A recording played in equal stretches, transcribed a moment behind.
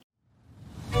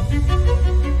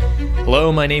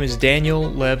Hello, my name is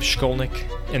Daniel Lev Shkolnik,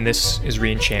 and this is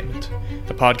Reenchantment,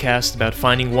 a podcast about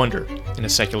finding wonder in a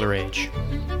secular age.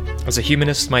 As a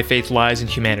humanist, my faith lies in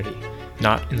humanity,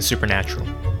 not in the supernatural.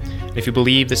 And if you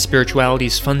believe that spirituality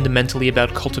is fundamentally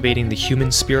about cultivating the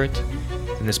human spirit,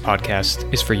 then this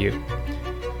podcast is for you.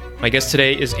 My guest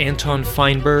today is Anton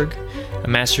Faynberg, a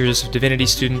Master's of Divinity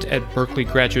student at Berkeley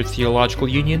Graduate Theological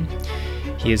Union.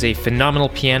 He is a phenomenal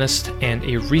pianist and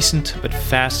a recent but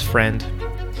fast friend.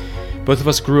 Both of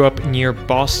us grew up near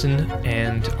Boston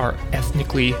and are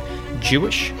ethnically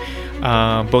Jewish.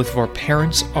 Both of our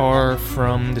parents are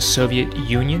from the Soviet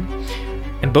Union,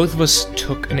 and both of us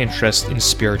took an interest in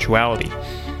spirituality,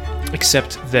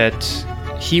 except that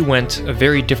he went a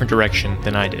very different direction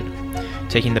than I did,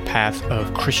 taking the path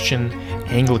of Christian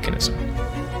Anglicanism.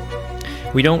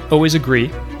 We don't always agree,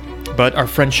 but our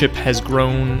friendship has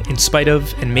grown in spite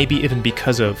of, and maybe even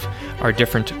because of, our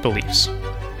different beliefs.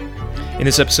 In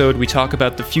this episode, we talk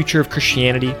about the future of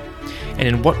Christianity and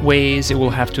in what ways it will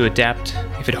have to adapt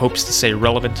if it hopes to stay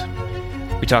relevant.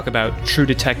 We talk about True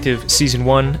Detective Season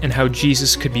 1 and how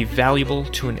Jesus could be valuable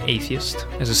to an atheist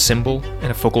as a symbol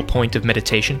and a focal point of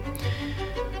meditation.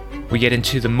 We get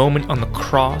into the moment on the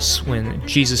cross when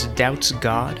Jesus doubts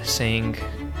God, saying,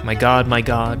 my God,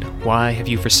 why have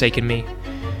you forsaken me?"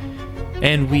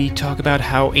 And we talk about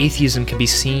how atheism can be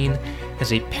seen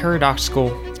as a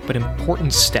paradoxical but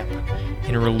important step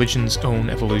in a religion's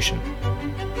own evolution.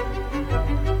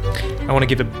 I want to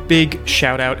give a big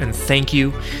shout out and thank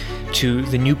you to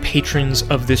the new patrons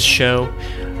of this show: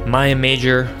 Maya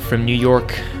Major from New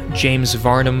York, James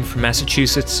Varnum from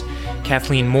Massachusetts,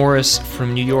 Kathleen Morris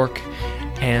from New York,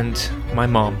 and my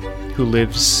mom, who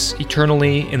lives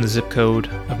eternally in the zip code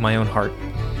of my own heart.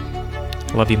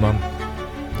 Love you, Mom.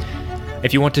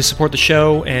 If you want to support the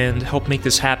show and help make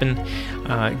this happen,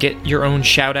 get your own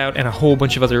shout out and a whole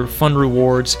bunch of other fun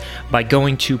rewards by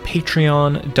going to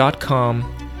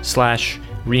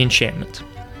patreon.com/reenchantment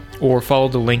or follow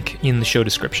the link in the show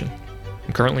description.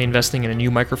 I'm currently investing in a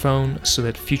new microphone so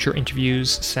that future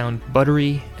interviews sound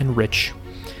buttery and rich.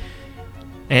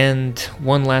 And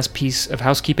one last piece of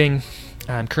housekeeping.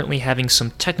 I'm currently having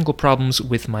some technical problems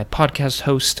with my podcast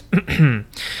host.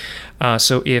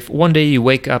 So if one day you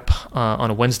wake up on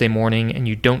a Wednesday morning and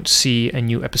you don't see a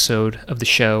new episode of the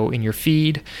show in your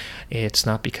feed, it's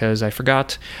not because I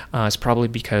forgot. It's probably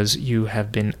because you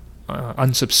have been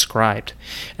unsubscribed.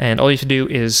 And all you have to do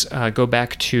is go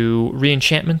back to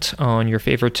Reenchantment on your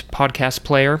favorite podcast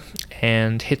player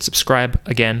and hit subscribe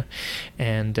again,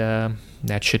 and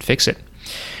that should fix it.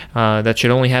 That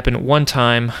should only happen one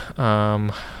time,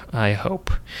 I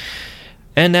hope.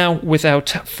 And now, without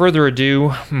further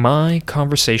ado, my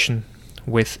conversation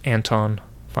with Anton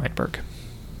Faynberg.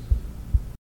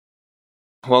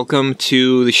 Welcome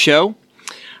to the show.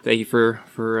 Thank you for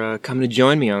coming to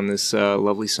join me on this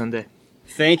lovely Sunday.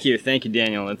 Thank you,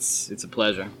 Daniel. It's a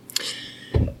pleasure.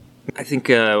 I think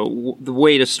the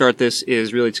way to start this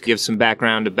is really to give some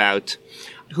background about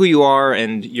who you are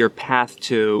and your path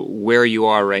to where you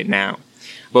are right now.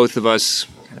 Both of us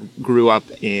grew up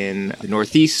in the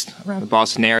Northeast, around the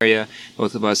Boston area.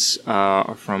 Both of us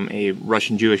are from a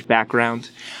Russian Jewish background,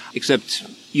 except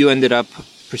you ended up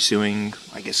pursuing,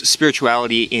 I guess,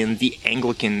 spirituality in the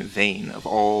Anglican vein of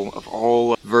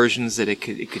all versions that it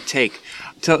could take.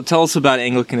 Tell us about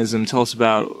Anglicanism. Tell us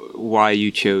about why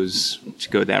you chose to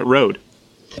go that road.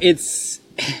 It's,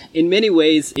 in many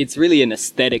ways, it's really an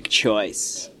aesthetic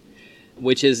choice,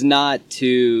 which is not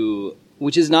to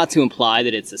imply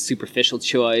that it's a superficial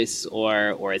choice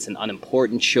or it's an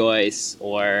unimportant choice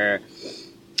or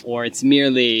it's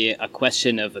merely a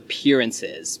question of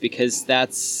appearances, because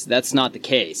that's not the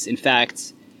case. In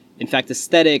fact,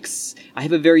 aesthetics, I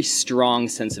have a very strong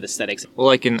sense of aesthetics. Well,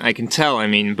 I can tell. I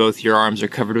mean, both your arms are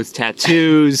covered with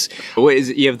tattoos. What is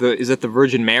it? Is that the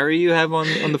Virgin Mary you have on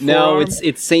the forearm? No,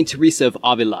 it's Saint Teresa of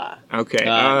Avila. Okay.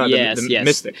 Yes.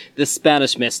 Mystic. The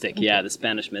Spanish mystic. Yeah, the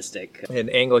Spanish mystic.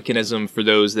 And Anglicanism, for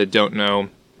those that don't know,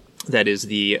 that is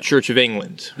the Church of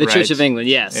England. The right? Church of England.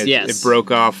 Yes. It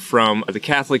broke off from the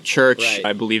Catholic Church, right.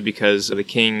 I believe, because the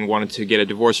king wanted to get a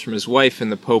divorce from his wife,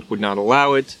 and the Pope would not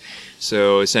allow it.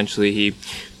 So essentially, he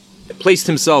placed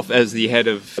himself as the head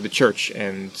of the church,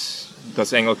 and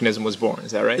thus Anglicanism was born.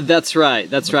 Is that right? That's right.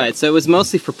 So it was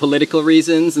mostly for political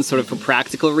reasons and sort of for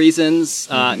practical reasons,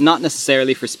 not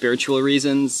necessarily for spiritual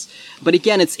reasons. But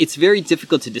again, it's very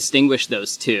difficult to distinguish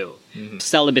those two. Mm-hmm.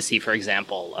 Celibacy, for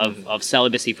example, of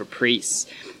celibacy for priests.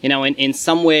 You know, in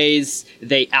some ways,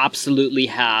 they absolutely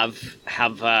have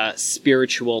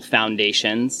spiritual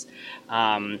foundations,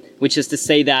 which is to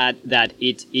say that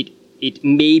it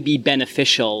may be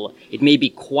beneficial. It may be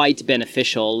quite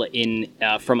beneficial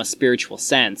from a spiritual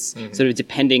sense, sort of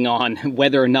depending on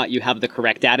whether or not you have the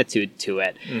correct attitude to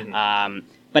it.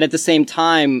 But at the same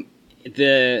time,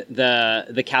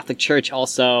 the Catholic Church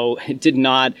also did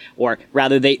not, or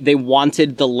rather they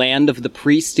wanted the land of the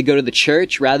priests to go to the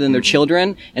church rather than their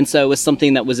children. And so it was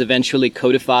something that was eventually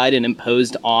codified and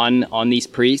imposed on these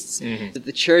priests.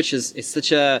 The church is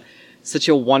such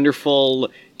a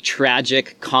wonderful,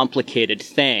 tragic, complicated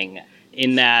thing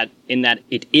in that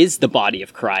it is the body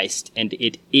of Christ, and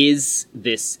it is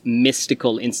this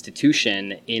mystical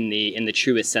institution in the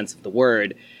truest sense of the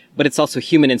word. But it's also a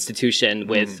human institution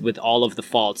with all of the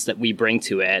faults that we bring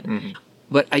to it.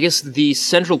 But I guess the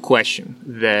central question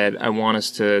that I want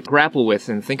us to grapple with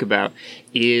and think about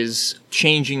is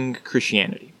changing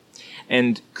Christianity.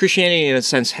 And Christianity, in a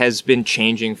sense, has been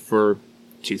changing for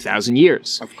 2,000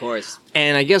 years. Of course.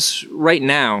 And I guess right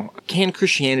now, can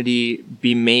Christianity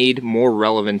be made more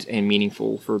relevant and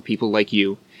meaningful for people like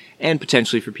you, and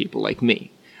potentially for people like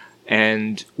me?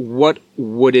 And what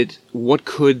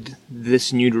could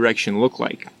this new direction look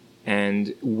like?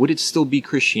 And would it still be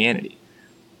Christianity?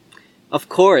 Of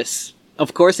course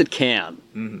it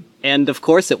can. And of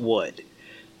course it would.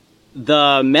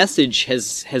 The message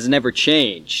has never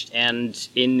changed. And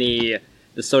in the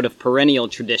sort of perennial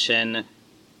tradition,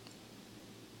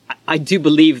 I do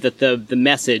believe that the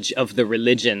message of the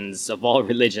religions, of all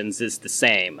religions, is the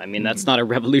same. I mean, that's not a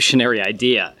revolutionary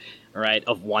idea. Right,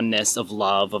 of oneness, of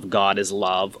love, of God as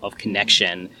love, of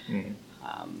connection,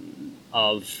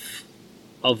 of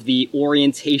the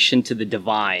orientation to the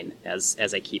divine,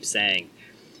 as I keep saying.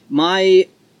 My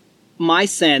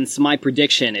sense, my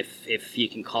prediction, if you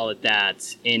can call it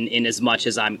that, in as much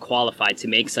as I'm qualified to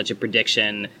make such a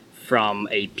prediction from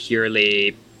a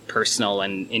purely personal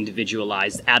and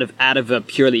individualized, out of a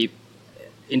purely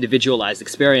individualized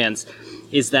experience,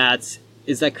 is that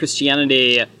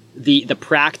Christianity, the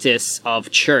practice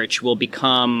of church will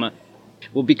become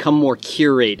more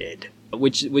curated,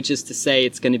 which is to say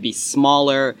it's going to be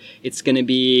smaller, it's going to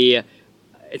be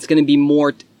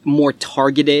more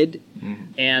targeted,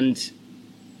 and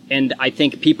I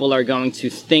think people are going to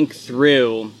think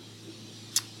through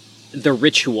the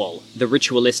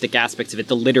ritualistic aspects of it,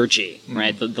 the liturgy,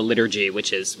 right? The liturgy,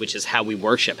 which is how we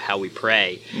worship, how we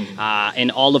pray,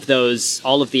 and all of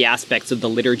the aspects of the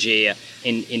liturgy,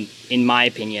 in my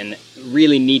opinion,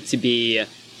 really need to be,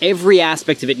 every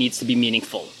aspect of it needs to be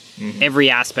meaningful. Every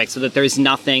aspect, so that there's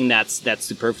nothing that's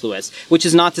superfluous. Which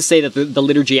is not to say that the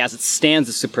liturgy as it stands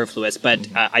is superfluous, but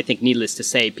I think, needless to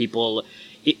say, people,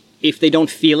 if they don't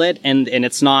feel it and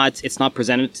it's not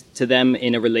presented to them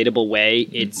in a relatable way,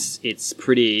 it's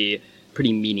pretty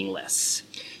meaningless.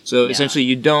 So essentially,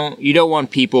 you don't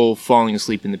want people falling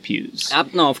asleep in the pews.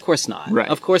 No, of course not. Right.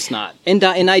 Of course not. And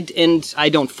I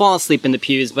don't fall asleep in the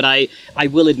pews, but I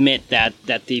will admit that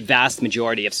the vast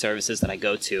majority of services that I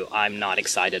go to, I'm not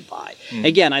excited by.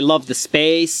 Again, I love the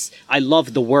space, I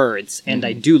love the words, and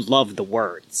I do love the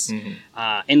words.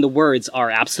 And the words are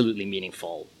absolutely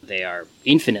meaningful. They are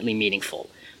infinitely meaningful.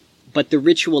 But the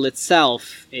ritual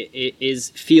itself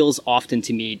feels often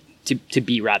to me to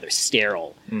be rather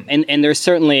sterile. And there's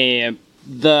certainly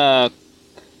the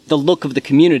look of the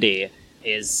community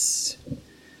is,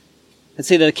 let's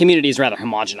say the community is rather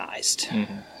homogenized.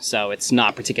 So it's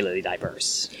not particularly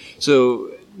diverse.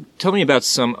 So tell me about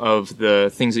some of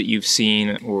the things that you've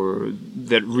seen or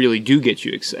that really do get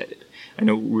you excited. I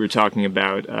know we were talking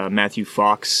about Matthew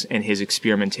Fox and his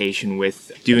experimentation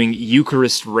with doing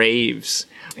Eucharist raves.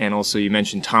 And also you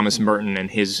mentioned Thomas Merton and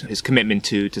his commitment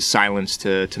to silence,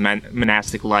 to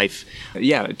monastic life.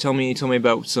 Yeah, tell me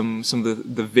about some of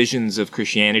the visions of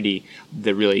Christianity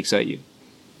that really excite you.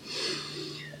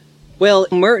 Well,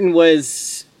 Merton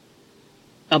was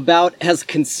about as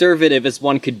conservative as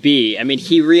one could be. I mean,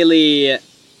 he really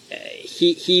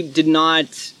he did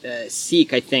not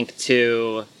seek, I think,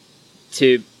 to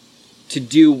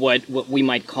do what we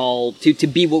might call to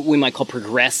be what we might call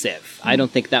progressive. I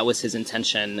don't think that was his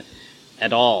intention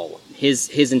at all.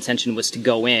 His intention was to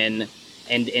go in,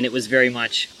 and it was very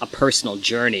much a personal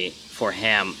journey for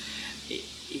him.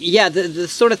 Yeah, the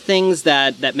sort of things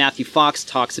that Matthew Fox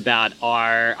talks about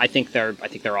are, I think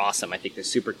they're awesome. I think they're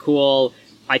super cool.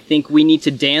 I think we need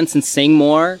to dance and sing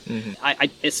more. I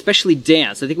especially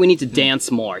dance. I think we need to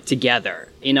dance more together.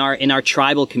 In our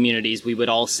tribal communities, we would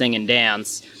all sing and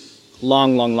dance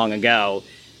long ago,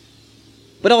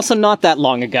 but also not that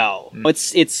long ago.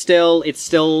 It's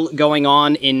still going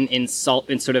on in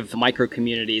sort of micro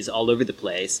communities all over the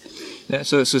place. Yeah,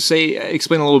 so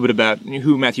explain a little bit about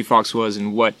who Matthew Fox was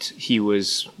and what he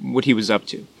was up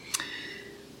to.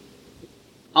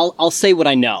 I'll say what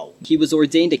I know. He was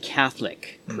ordained a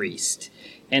Catholic priest,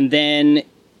 and then,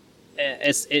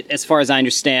 as far as I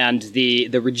understand, the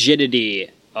rigidity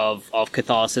of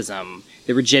Catholicism,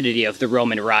 the rigidity of the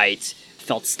Roman Rite,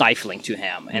 felt stifling to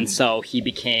him, and so he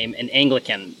became an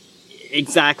Anglican,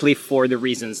 exactly for the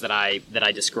reasons that I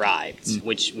described,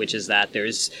 which is that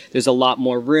there's a lot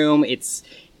more room.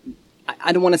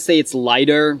 I don't want to say it's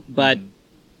lighter, but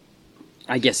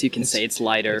I guess you can say it's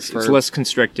lighter. It's less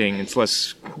constricting. It's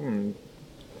less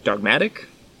dogmatic.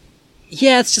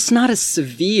 Yeah, it's just not as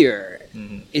severe.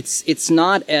 It's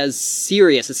not as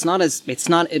serious. It's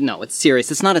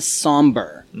serious. It's not as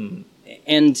somber.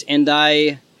 And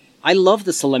I love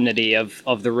the solemnity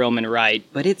of the Roman Rite,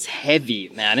 but it's heavy,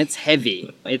 man. It's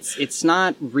heavy. It's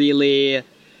not really.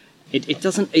 It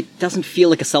doesn't feel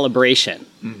like a celebration,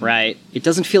 right? It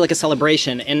doesn't feel like a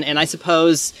celebration, and I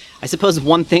suppose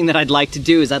one thing that I'd like to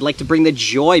do is I'd like to bring the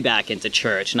joy back into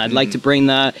church, and I'd like to bring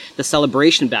the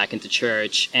celebration back into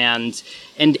church, and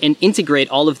integrate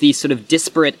all of these sort of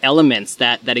disparate elements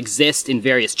that exist in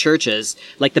various churches,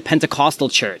 like the Pentecostal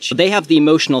church. They have the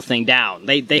emotional thing down.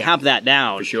 They have that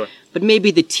down. For sure. But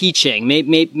maybe the teaching,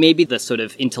 maybe the sort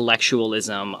of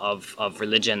intellectualism of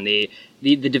religion, the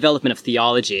development of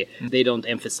theology, they don't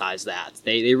emphasize that.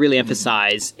 They really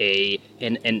emphasize an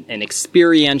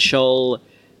experiential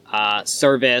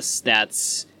service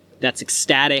that's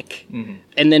ecstatic,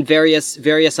 and then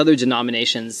various other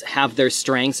denominations have their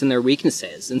strengths and their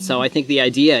weaknesses. And so I think the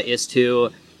idea is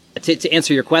to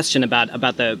answer your question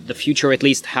about the future, or at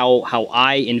least how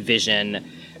I envision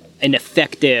an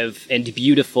effective and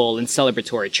beautiful and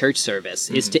celebratory church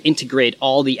service, is to integrate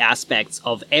all the aspects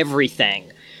of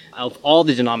everything, of all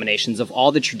the denominations, of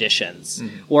all the traditions,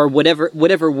 or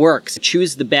whatever works.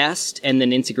 Choose the best and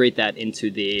then integrate that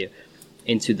into the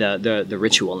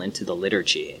ritual, into the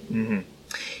liturgy.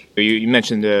 You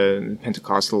mentioned the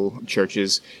Pentecostal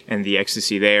churches and the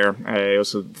ecstasy there. I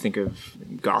also think of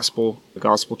gospel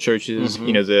churches.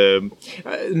 The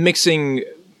mixing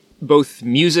both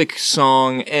music,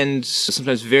 song, and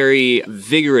sometimes very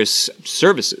vigorous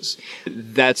services.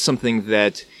 That's something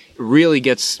that really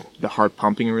gets the heart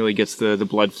pumping, really gets the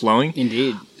blood flowing.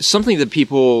 Indeed. Something that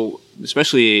people,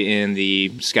 especially in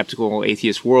the skeptical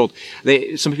atheist world,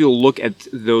 some people look at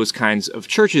those kinds of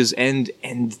churches and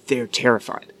they're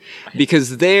terrified.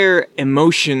 Because their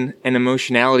emotion and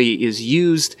emotionality is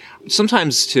used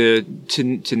sometimes to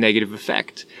negative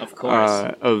effect. Of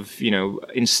course. Of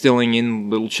instilling in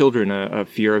little children a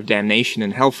fear of damnation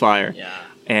and hellfire. Yeah.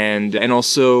 And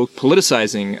also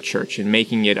politicizing church and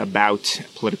making it about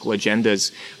political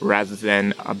agendas rather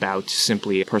than about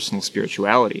simply personal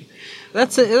spirituality.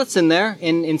 That's in there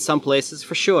in some places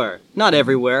for sure. Not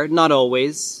everywhere, not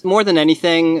always. More than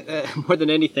anything,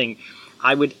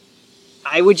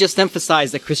 I would just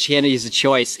emphasize that Christianity is a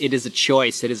choice. It is a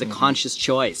choice. It is a conscious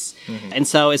choice. And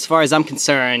so, as far as I'm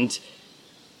concerned,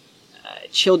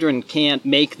 children can't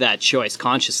make that choice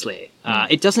consciously.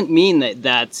 It doesn't mean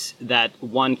that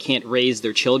one can't raise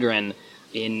their children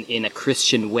in a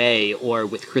Christian way, or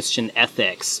with Christian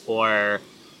ethics, or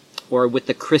with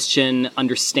the Christian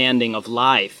understanding of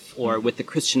life, or with the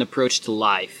Christian approach to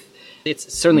life.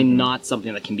 It's certainly not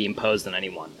something that can be imposed on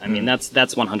anyone. I mean, that's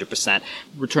 100%.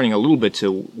 Returning a little bit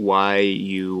to why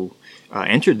you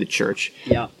entered the church.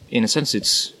 Yeah. In a sense,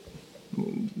 it's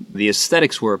the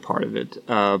aesthetics were a part of it,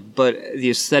 but the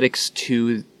aesthetics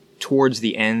towards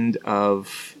the end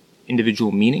of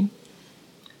individual meaning?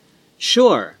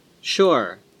 Sure.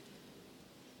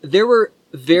 There were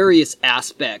various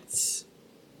aspects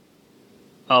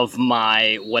of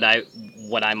my what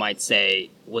I might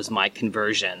say was my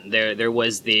conversion. There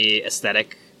was the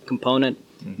aesthetic component.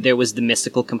 There was the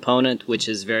mystical component, which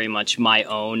is very much my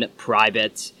own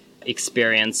private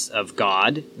experience of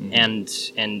God, and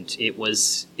it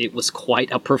was quite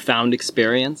a profound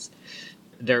experience.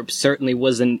 There certainly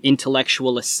was an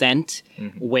intellectual ascent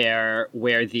where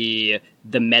the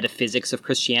metaphysics of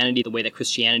Christianity, the way that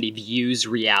Christianity views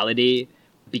reality,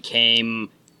 became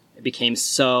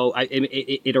so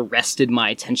it arrested my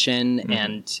attention,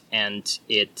 and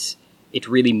it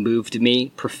really moved me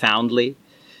profoundly.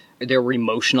 There were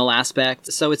emotional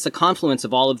aspects, so it's a confluence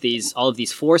of all of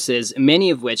these forces, many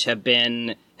of which have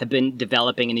been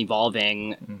developing and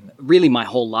evolving really my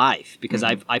whole life, because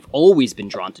I've always been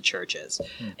drawn to churches,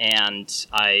 and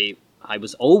I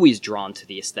was always drawn to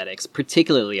the aesthetics,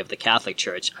 particularly of the Catholic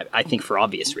Church. I think for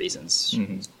obvious reasons.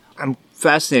 I'm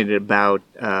fascinated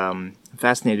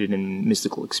in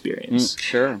mystical experience.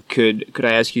 Sure. Could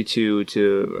I ask you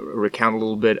to recount a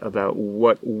little bit about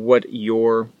what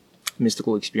your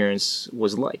mystical experience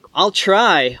was like. I'll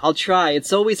try.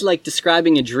 It's always like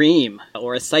describing a dream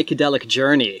or a psychedelic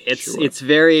journey.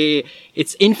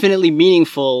 It's infinitely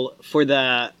meaningful for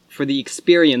the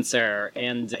experiencer,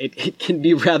 and it can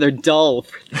be rather dull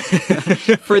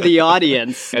for the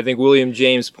audience. I think William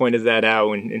James pointed that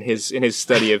out in his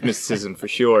study of mysticism for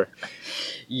sure.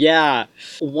 Yeah.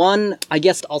 I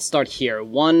guess I'll start here.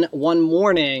 One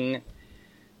morning,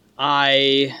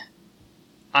 I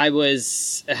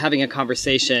was having a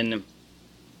conversation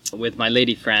with my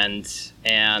lady friend,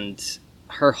 and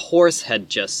her horse had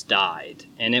just died,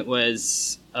 and it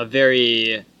was a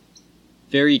very,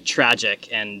 very tragic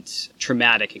and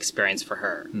traumatic experience for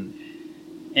her.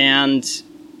 And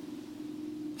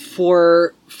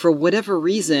for whatever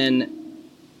reason,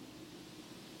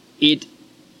 it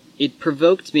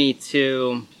provoked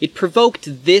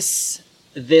this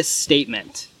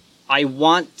statement. I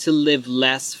want to live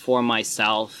less for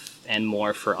myself and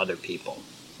more for other people.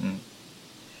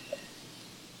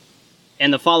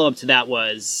 And the follow-up to that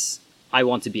was, I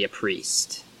want to be a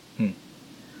priest.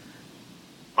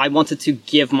 I wanted to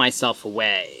give myself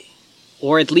away.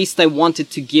 Or at least I wanted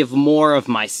to give more of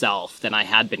myself than I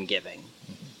had been giving.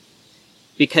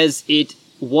 Because it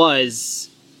was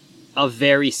a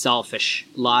very selfish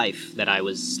life that I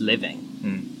was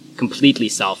living. Completely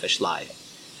selfish life.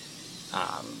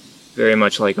 Very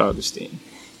much like Augustine.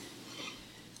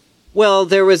 Well,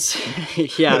 there's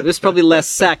probably less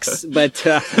sex, but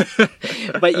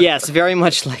yes, very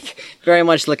much like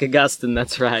Augustine.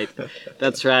 That's right.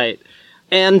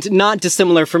 And not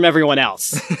dissimilar from everyone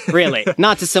else, really.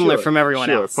 Not dissimilar from everyone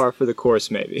else. Par for the course,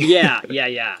 maybe. Yeah.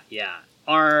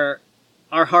 Our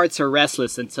hearts are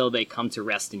restless until they come to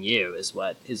rest in you, is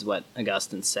what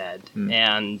Augustine said.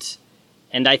 And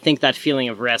I think that feeling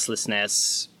of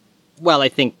restlessness, well, I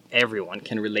think everyone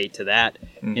can relate to that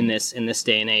in this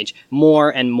day and age. More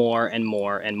and more and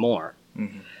more and more.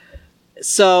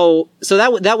 So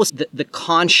that was the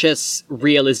conscious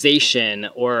realization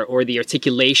or the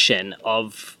articulation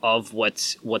of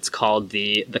what's called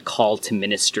the call to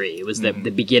ministry. It was the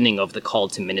beginning of the call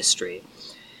to ministry.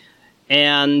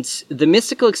 And the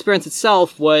mystical experience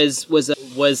itself was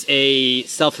a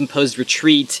self-imposed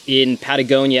retreat in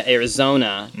Patagonia,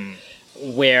 Arizona,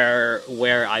 where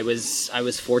I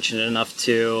was fortunate enough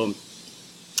to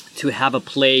have a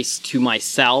place to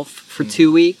myself for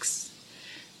 2 weeks.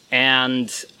 And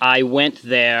I went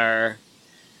there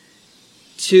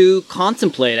to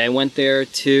contemplate. I went there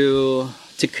to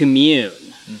commune,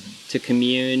 to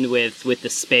commune with the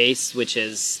space, which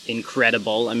is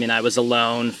incredible. I mean, I was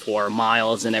alone for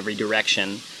miles in every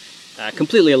direction,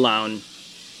 completely alone,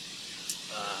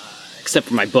 except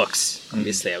for my books.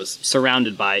 Obviously, I was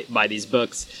surrounded by these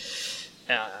books.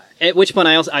 At which point,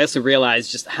 I also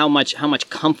realized just how much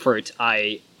comfort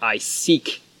I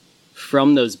seek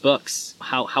from those books,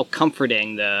 how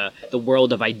comforting the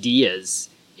world of ideas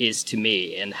is to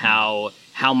me, and how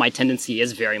my tendency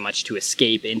is very much to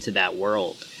escape into that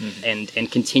world and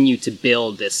continue to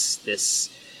build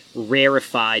this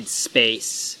rarefied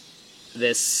space,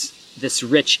 this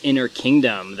rich inner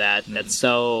kingdom that's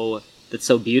so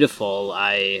beautiful.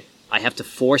 I have to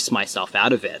force myself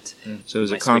out of it. So it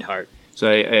was sweetheart. So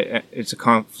it's a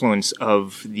confluence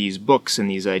of these books and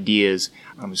these ideas.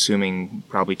 I'm assuming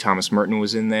probably Thomas Merton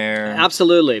was in there.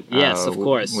 Absolutely. Yes, of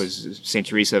course. Was St.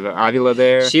 Teresa of Avila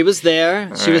there? She was there.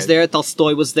 Was there.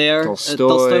 Tolstoy was there.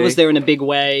 Tolstoy was there in a big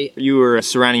way. You were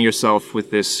surrounding yourself with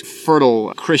this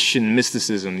fertile Christian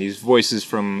mysticism, these voices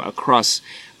from across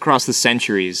the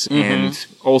centuries, and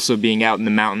also being out in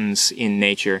the mountains in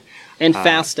nature. And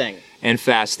fasting.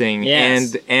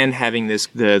 Yes. and having this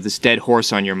dead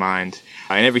horse on your mind,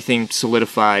 and everything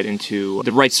solidified into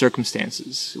the right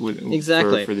circumstances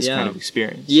exactly for this kind of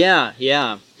experience. Yeah.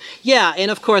 And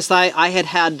of course, I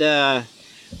had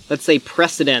let's say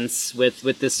precedence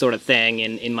with this sort of thing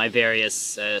in my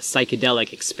various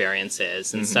psychedelic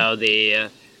experiences, and so the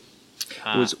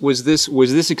was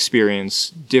this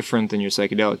experience different than your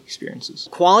psychedelic experiences?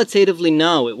 Qualitatively,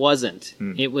 no, it wasn't.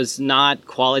 It was not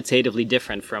qualitatively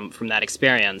different from that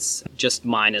experience, just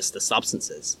minus the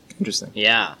substances. Interesting.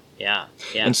 Yeah.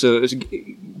 And so,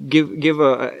 give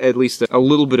at least a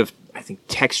little bit of, I think,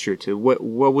 texture to what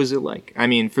was it like? I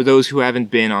mean, for those who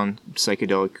haven't been on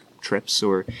psychedelic trips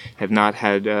or have not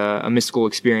had a mystical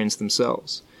experience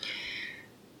themselves.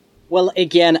 Well,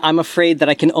 again, I'm afraid that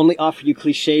I can only offer you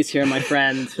cliches here, my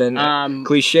friend. Then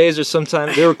cliches are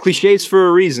sometimes, there are cliches for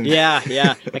a reason. Yeah,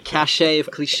 a cachet of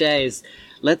cliches.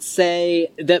 Let's say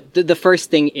that the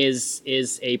first thing is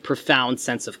a profound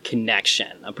sense of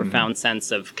connection, a profound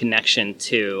sense of connection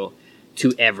to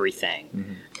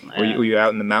everything. Were you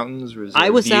out in the mountains? Or was there I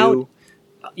was a view?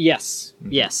 Yes,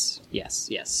 yes.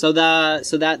 So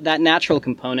that natural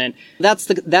component, that's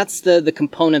the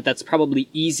component that's probably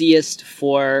easiest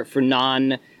for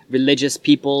non-religious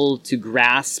people to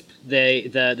grasp,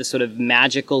 the sort of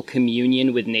magical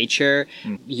communion with nature.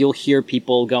 You'll hear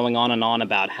people going on and on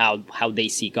about how they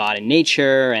see God in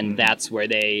nature, and that's where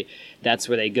they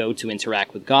go to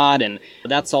interact with God, and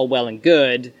that's all well and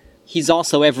good. He's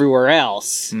also everywhere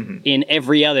else in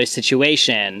every other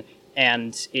situation,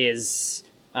 and is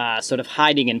sort of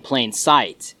hiding in plain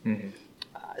sight.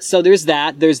 So there's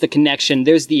that. There's the connection.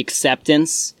 There's the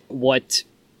acceptance. What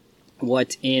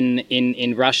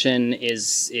in Russian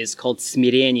is called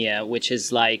smirение, which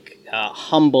is like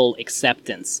humble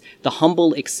acceptance. The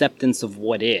humble acceptance of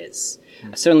what is.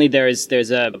 Certainly,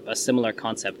 there's a similar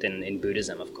concept in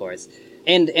Buddhism, of course,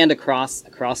 and across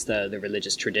the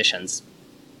religious traditions.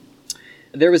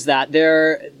 There was that.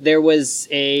 There was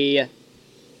a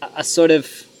sort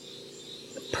of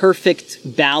perfect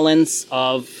balance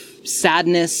of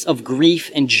sadness, of grief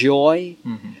and joy,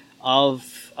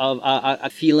 of a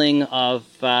feeling of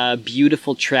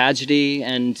beautiful tragedy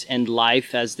and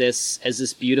life as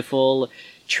this beautiful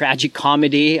tragic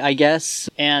comedy, I guess.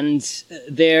 And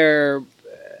there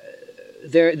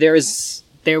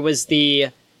was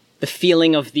the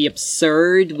feeling of the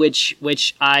absurd,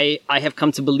 which I have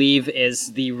come to believe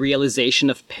is the realization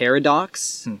of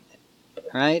paradox.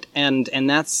 Right, and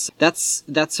that's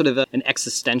sort of an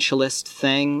existentialist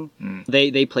thing.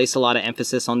 They place a lot of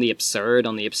emphasis on the absurd,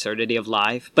 on the absurdity of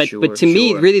life. But to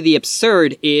me, really, the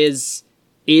absurd is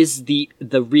the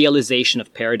realization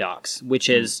of paradox, which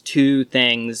is two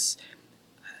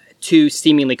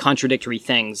seemingly contradictory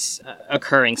things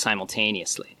occurring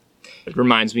simultaneously. It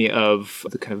reminds me of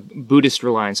the kind of Buddhist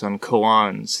reliance on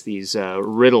koans, these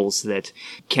riddles that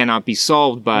cannot be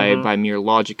solved by mere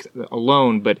logic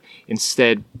alone, but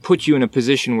instead put you in a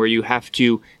position where you have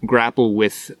to grapple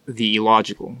with the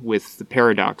illogical, with the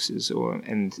paradoxes,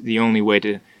 and the only way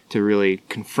to really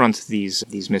confront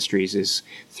these mysteries is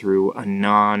through a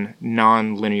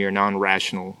non-linear,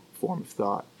 non-rational form of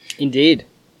thought. Indeed.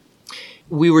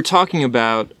 We were talking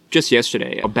about just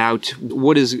yesterday about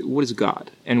what is God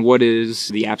and what is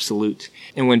the absolute.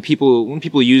 And when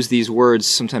people use these words,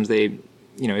 sometimes they,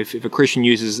 if a Christian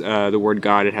uses the word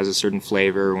God, it has a certain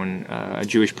flavor. When a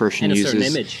Jewish person uses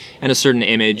a certain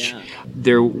image, yeah.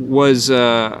 There was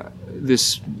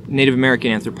this Native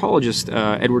American anthropologist,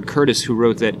 Edward Curtis, who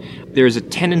wrote that there is a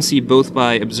tendency both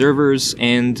by observers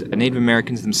and Native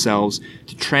Americans themselves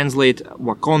to translate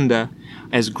Wakonda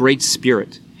as Great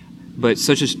Spirit. But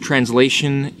such a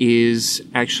translation is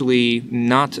actually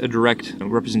not a direct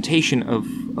representation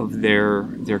of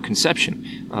their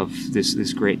conception of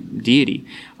this great deity.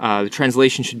 The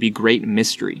translation should be Great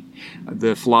Mystery.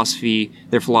 Their philosophy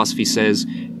says,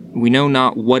 we know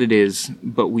not what it is,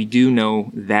 but we do know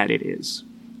that it is.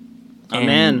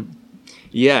 Amen.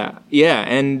 Yeah,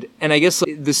 and I guess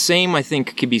the same, I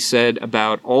think, could be said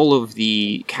about all of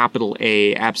the capital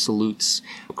A absolutes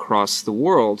across the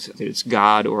world. It's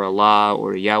God or Allah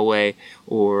or Yahweh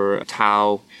or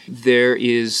Tao. There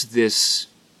is this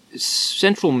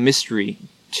central mystery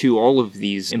to all of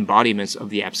these embodiments of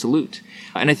the absolute.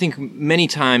 And I think many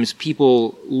times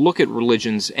people look at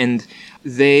religions and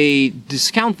they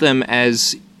discount them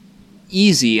as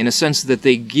easy in a sense that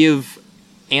they give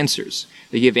answers.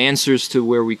 They give answers to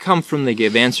where we come from. They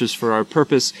give answers for our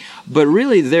purpose. But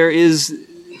really, there is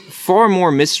far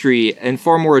more mystery and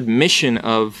far more admission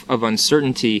of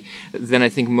uncertainty than I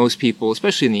think most people,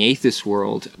 especially in the atheist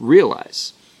world,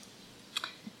 realize.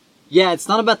 Yeah, it's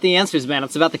not about the answers, man.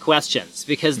 It's about the questions.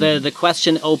 Because the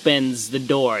question opens the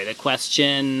door. The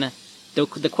question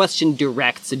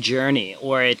directs a journey,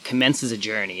 or it commences a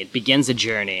journey. It begins a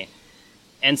journey.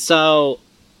 And so,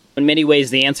 in many ways,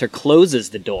 the answer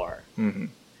closes the door. Mm-hmm.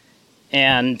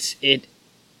 And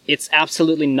it's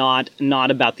absolutely not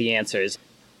about the answers.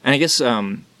 And I guess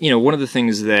one of the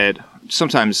things that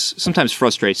sometimes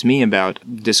frustrates me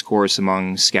about discourse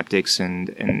among skeptics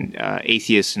and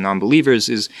atheists and non-believers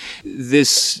is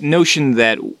this notion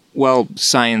that, well,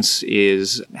 science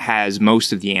has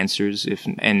most of the answers,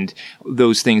 and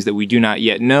those things that we do not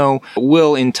yet know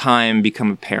will in time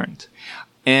become apparent.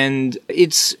 And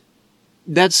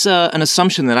that's an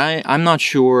assumption that I'm not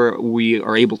sure we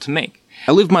are able to make.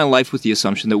 I live my life with the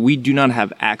assumption that we do not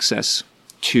have access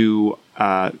to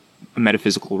a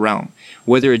metaphysical realm.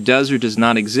 Whether it does or does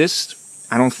not exist,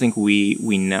 I don't think we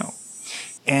know.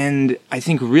 And I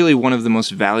think really one of the most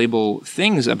valuable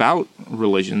things about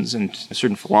religions and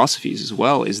certain philosophies as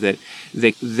well is that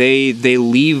they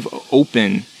leave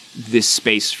open this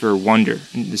space for wonder,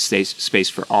 this space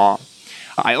for awe.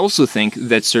 I also think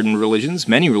that certain religions,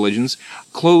 many religions,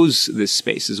 close this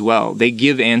space as well. They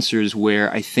give answers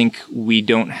where I think we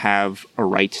don't have a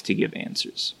right to give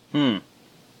answers.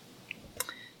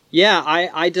 Yeah,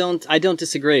 I don't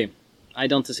disagree. I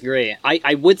don't disagree.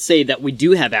 I would say that we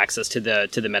do have access to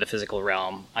the metaphysical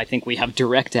realm. I think we have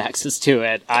direct access to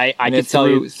it. I can tell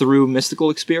you through mystical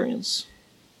experience,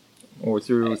 or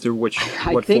through what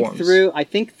forms? I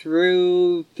think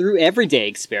through everyday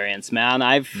experience,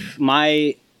 man.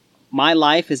 My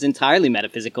life is entirely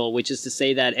metaphysical, which is to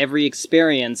say that every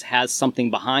experience has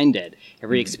something behind it.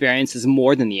 Every experience is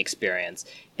more than the experience.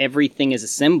 Everything is a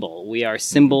symbol. We are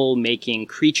symbol-making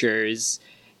creatures,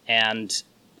 and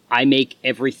I make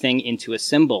everything into a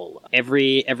symbol.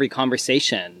 Every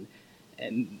conversation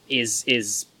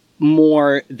is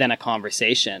more than a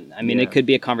conversation. I mean, It could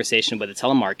be a conversation with a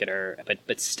telemarketer,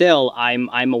 but still,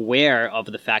 I'm aware of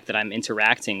the fact that I'm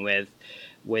interacting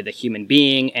with a human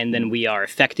being, and then we are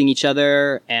affecting each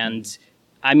other, and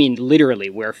I mean,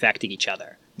 literally, we're affecting each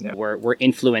other. Yeah. We're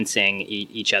influencing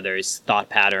each other's thought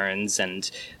patterns and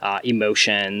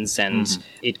emotions, and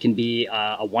it can be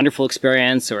a wonderful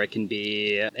experience, or it can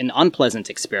be an unpleasant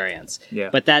experience.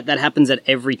 Yeah. But that happens at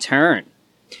every turn.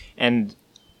 And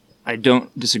I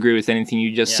don't disagree with anything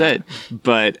you just said,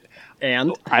 but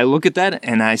I look at that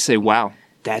and I say, wow,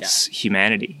 that's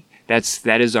humanity.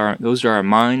 Those are our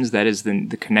minds. That is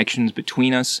the connections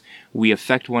between us. We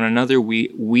affect one another.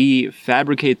 We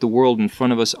fabricate the world in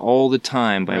front of us all the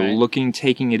time by looking,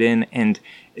 taking it in, and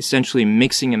essentially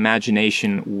mixing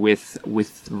imagination with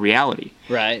reality.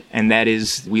 Right. And that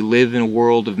is, we live in a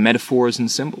world of metaphors and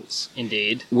symbols.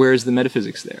 Indeed. Where is the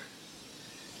metaphysics there?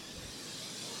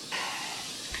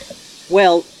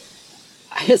 Well,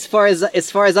 as far as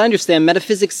I understand,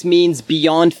 metaphysics means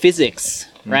beyond physics.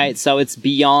 Right? So it's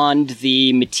beyond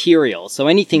the material. So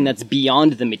anything that's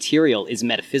beyond the material is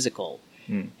metaphysical.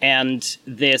 And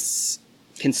this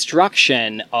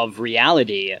construction of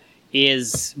reality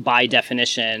is, by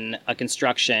definition, a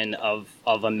construction of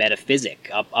a metaphysic,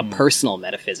 a personal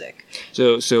metaphysic.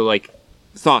 So like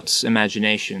thoughts,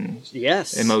 imagination,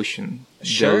 emotion,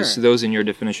 those in your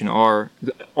definition are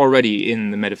already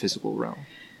in the metaphysical realm.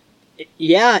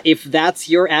 Yeah, if that's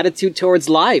your attitude towards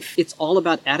life. It's all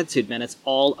about attitude, man. It's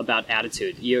all about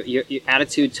attitude. Your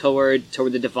attitude toward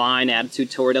the divine,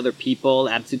 attitude toward other people,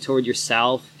 attitude toward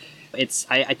yourself.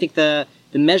 I think the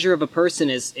measure of a person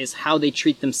is how they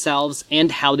treat themselves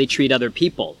and how they treat other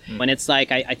people. When it's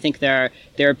like, I think there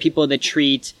are people that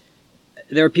treat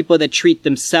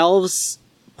themselves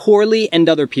poorly and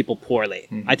other people poorly.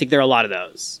 I think there are a lot of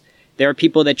those. There are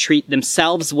people that treat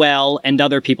themselves well and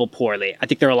other people poorly. I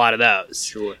think there are a lot of those.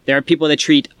 Sure. There are people that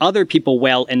treat other people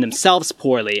well and themselves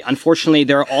poorly. Unfortunately,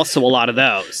 there are also a lot of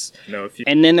those.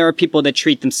 And then there are people that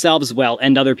treat themselves well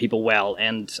and other people well.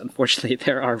 And unfortunately,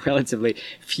 there are relatively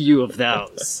few of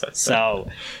those. So,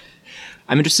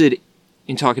 I'm interested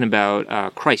in talking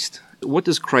about Christ. What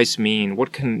does Christ mean?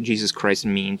 What can Jesus Christ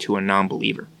mean to a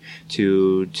non-believer?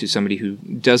 To somebody who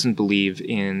doesn't believe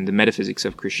in the metaphysics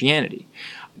of Christianity?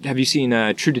 Have you seen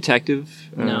True Detective?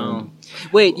 No.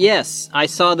 Wait, yes, I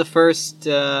saw the first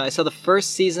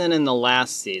season and the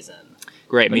last season.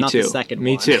 Great, me too. The second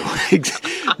me one. too.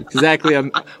 Exactly.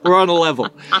 We're on a level.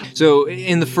 So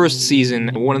in the first season,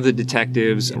 one of the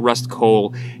detectives, Rust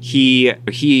Cole, he's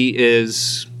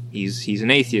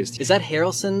an atheist. Is that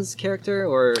Harrelson's character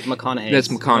or McConaughey's? That's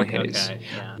McConaughey's. Okay.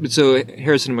 Yeah. But so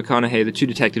Harrison and McConaughey, the two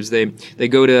detectives, they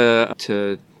go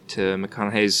to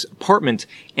McConaughey's apartment,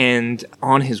 and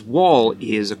on his wall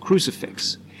is a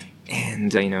crucifix.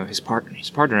 And his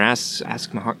partner asks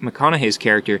McConaughey's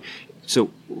character, "So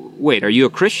wait, are you a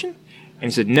Christian?" And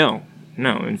he said, "No,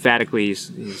 emphatically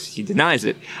he denies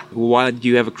it. Why do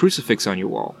you have a crucifix on your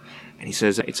wall?" And he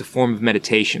says, "It's a form of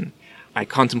meditation. I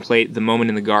contemplate the moment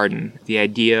in the garden, the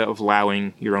idea of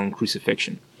allowing your own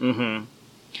crucifixion." And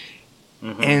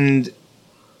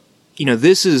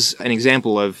this is an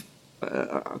example of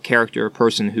a character, a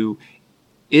person who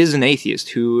is an atheist,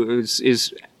 who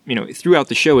is throughout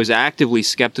the show is actively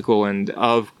skeptical and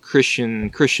of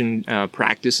Christian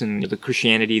practice and the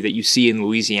Christianity that you see in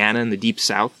Louisiana in the Deep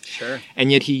South. Sure.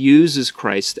 And yet he uses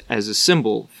Christ as a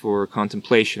symbol for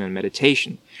contemplation and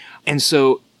meditation. And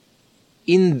so,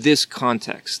 in this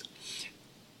context,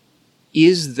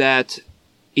 is that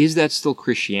still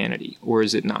Christianity, or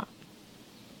is it not?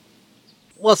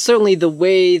 Well, certainly the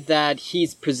way that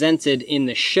he's presented in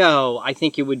the show, I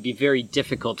think it would be very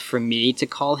difficult for me to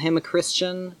call him a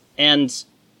Christian. And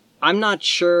I'm not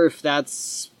sure if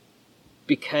that's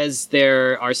because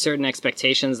there are certain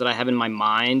expectations that I have in my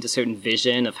mind, a certain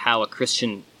vision of how a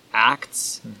Christian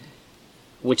acts.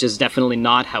 which is definitely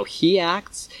not how he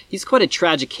acts. He's quite a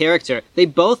tragic character. They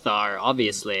both are,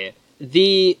 obviously.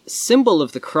 The symbol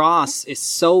of the cross is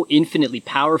so infinitely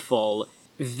powerful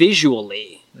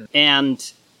visually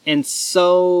and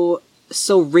so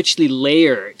richly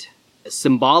layered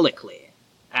symbolically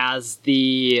as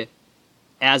the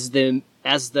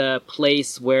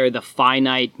place where the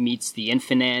finite meets the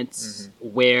infinite,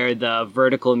 where the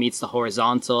vertical meets the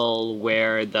horizontal,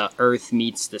 where the earth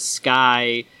meets the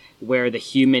sky, where the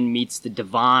human meets the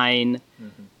divine,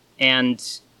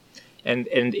 and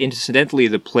incidentally,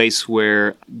 the place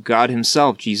where God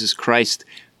himself, Jesus Christ,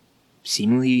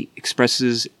 seemingly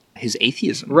expresses his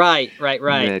atheism. Right.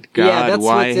 That God, yeah, that's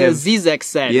why what have... Zizek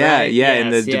said, yeah, right? Yeah, in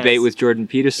the debate with Jordan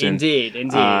Peterson. Indeed.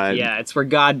 Yeah, it's where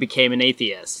God became an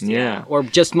atheist. Yeah. Or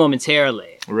just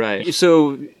momentarily. Right.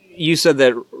 So you said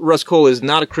that Russ Cole is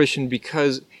not a Christian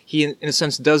because he, in a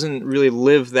sense, doesn't really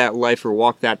live that life or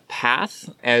walk that path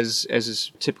as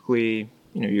is typically...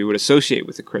 you would associate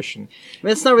with a Christian. I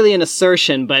mean, it's not really an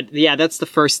assertion, but yeah, that's the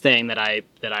first thing that I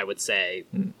would say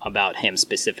about him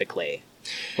specifically,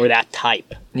 or that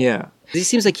type. Yeah, he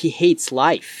seems like he hates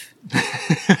life.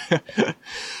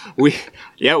 we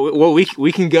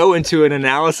can go into an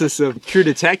analysis of True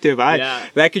Detective.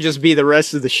 That could just be the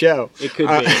rest of the show. It could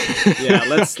be. Yeah,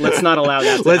 let's not allow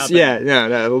that to happen. Yeah,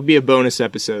 no, it'll be a bonus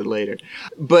episode later.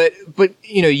 But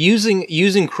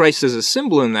using Christ as a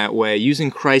symbol in that way,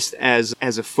 using Christ as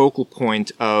a focal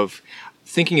point of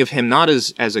thinking of him not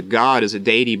as a god, as a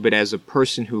deity, but as a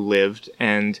person who lived,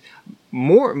 and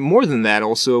more than that,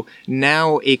 also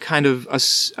now a kind of a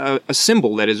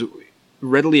symbol that is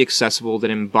readily accessible,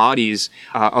 that embodies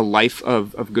a life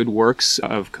of good works,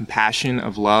 of compassion,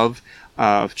 of love,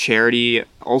 of charity,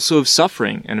 also of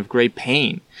suffering and of great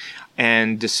pain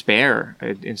and despair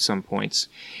in some points.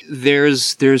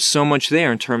 There's so much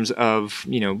there in terms of,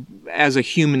 as a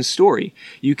human story.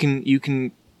 You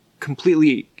can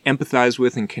completely empathize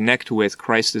with and connect with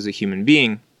Christ as a human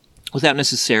being without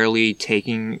necessarily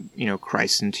taking,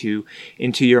 Christ into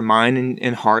your mind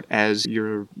and heart as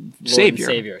your Savior. Lord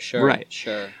and Savior, sure. Right.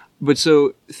 Sure. But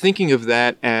so thinking of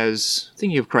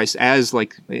Christ as,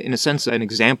 like, in a sense, an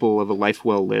example of a life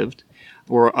well lived,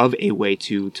 or of a way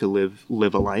to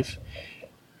live a life.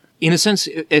 In a sense,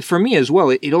 for me as well,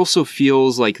 it also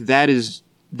feels like that is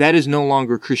no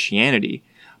longer Christianity,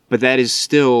 but that is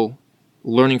still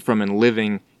learning from and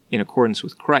living in accordance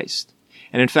with Christ.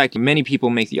 And in fact, many people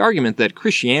make the argument that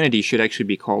Christianity should actually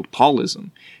be called Paulism,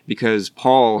 because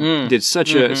Paul did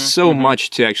so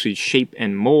much to actually shape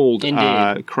and mold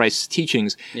Christ's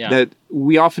teachings that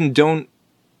we often don't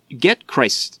get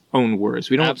Christ's own words.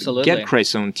 We don't get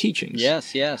Christ's own teachings.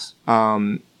 Yes.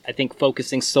 I think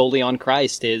focusing solely on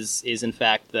Christ is in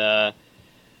fact the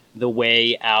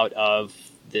way out of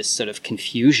this sort of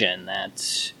confusion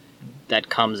that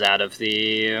comes out of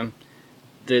the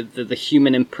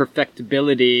human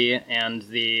imperfectibility and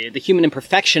the human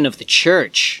imperfection of the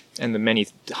church. And the many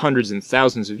hundreds and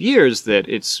thousands of years that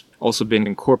it's also been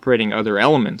incorporating other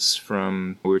elements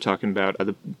from, we were talking about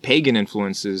the pagan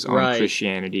influences on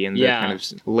Christianity, and the kind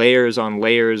of layers on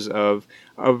layers of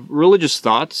religious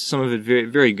thoughts, some of it very,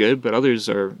 very good, but others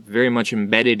are very much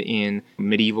embedded in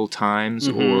medieval times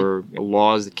or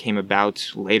laws that came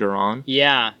about later on.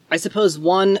 Yeah. I suppose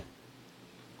one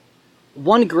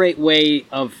great way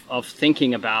of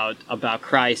thinking about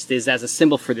Christ is as a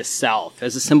symbol for the self,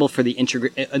 as a symbol for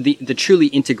the truly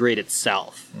integrated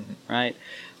self, right?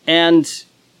 And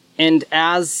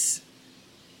as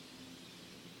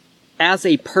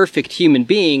a perfect human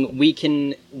being,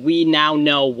 we now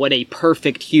know what a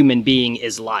perfect human being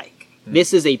is like.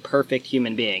 This is a perfect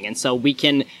human being, and so we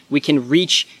can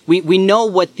reach. We know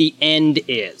what the end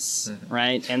is,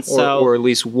 right? And so, or at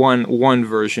least one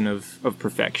version of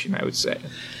perfection, I would say.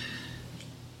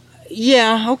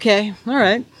 Yeah. Okay. All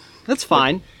right. That's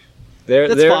fine.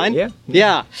 That's fine.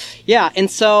 Yeah. And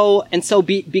so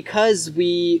because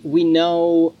we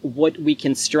know what we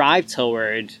can strive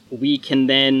toward, we can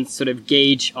then sort of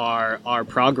gauge our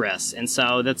progress. And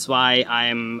so that's why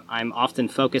I'm often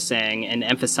focusing and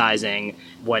emphasizing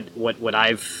what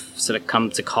I've sort of come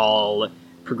to call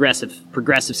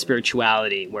progressive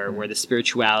spirituality, where the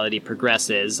spirituality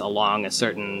progresses along a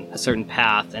certain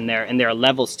path, and there are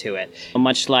levels to it.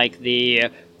 Much like the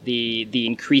the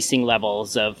increasing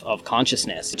levels of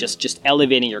consciousness, just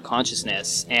elevating your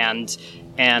consciousness and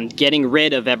getting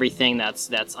rid of everything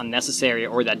that's unnecessary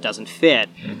or that doesn't fit,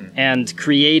 and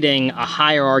creating a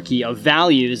hierarchy of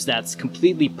values that's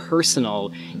completely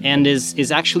personal and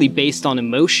is actually based on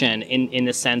emotion in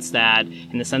the sense that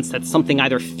something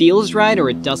either feels right or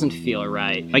it doesn't feel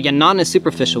right. Again, not in a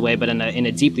superficial way, but in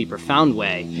a deeply profound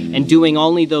way. And doing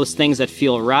only those things that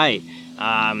feel right.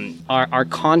 Our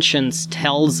conscience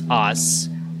tells us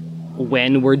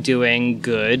when we're doing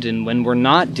good and when we're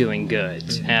not doing good,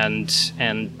 and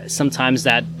sometimes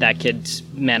that could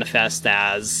manifest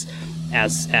as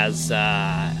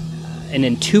an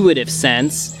intuitive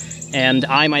sense. And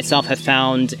I myself have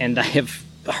found, and I have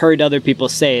heard other people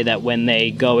say, that when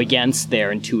they go against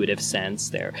their intuitive sense,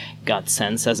 their gut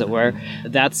sense, as it were,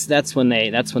 that's when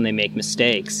they make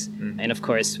mistakes. And of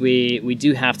course, we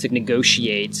do have to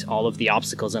negotiate all of the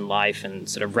obstacles in life and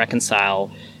sort of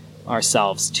reconcile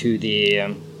ourselves to these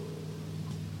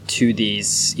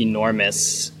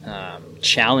enormous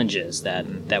challenges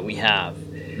that we have.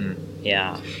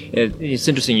 Yeah, it's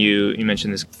interesting you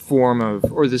mentioned this form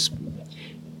of, or this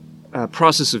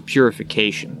process of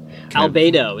purification.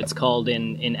 Albedo, it's called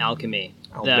in alchemy.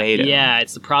 Albedo.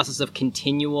 It's the process of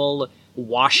continual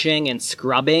washing and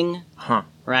scrubbing.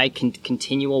 Right?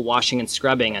 Continual washing and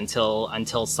scrubbing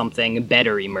until something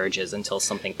better emerges, until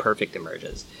something perfect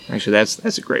emerges. Actually,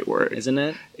 that's a great word, isn't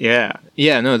it? Yeah.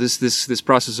 No, this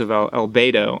process of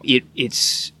albedo,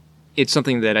 it's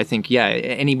something that I think,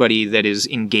 anybody that is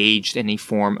engaged in any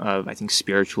form of, I think,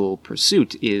 spiritual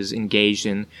pursuit is engaged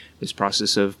in this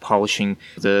process of polishing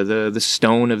the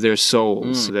stone of their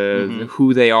souls,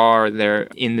 who they are there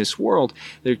in this world.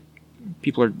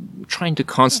 People are trying to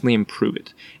constantly improve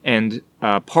it. And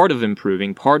part of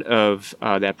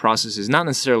that process is not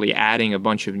necessarily adding a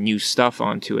bunch of new stuff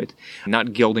onto it,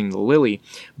 not gilding the lily,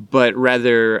 but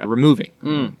rather removing.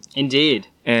 Indeed.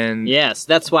 And yes,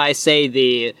 that's why I say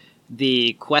the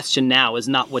question now is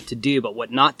not what to do, but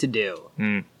what not to do.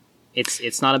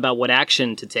 It's not about what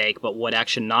action to take, but what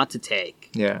action not to take.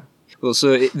 Yeah. Well,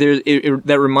 so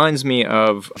that reminds me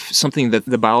of something that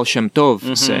the Baal Shem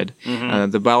Tov said.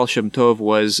 The Baal Shem Tov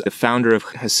was a founder of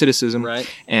Hasidism, right,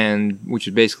 and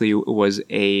which basically was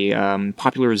a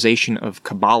popularization of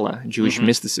Kabbalah, Jewish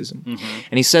mysticism.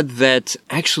 And he said that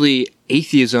actually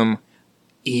atheism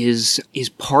is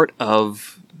part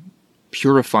of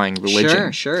purifying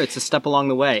religion. Sure. It's a step along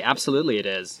the way. Absolutely it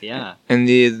is. Yeah. And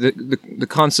the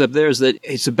concept there is that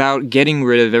it's about getting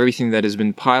rid of everything that has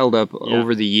been piled up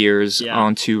over the years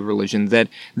onto religion that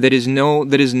is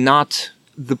not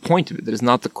the point of it, that is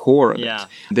not the core of it,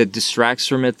 that distracts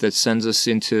from it, that sends us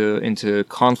into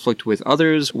conflict with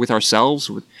others, with ourselves,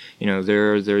 with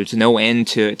there's no end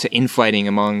to infighting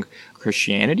among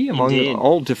Christianity, among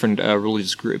all different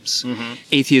religious groups.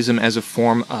 Atheism as a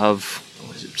form of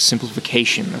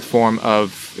simplification, a form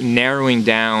of narrowing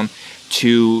down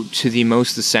to the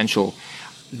most essential.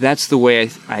 That's the way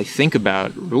I think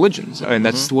about religions, and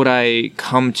that's what I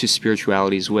come to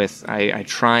spiritualities with. I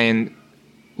try and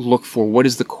look for what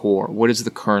is the core, what is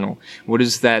the kernel, what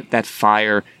is that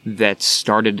fire that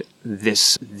started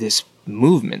this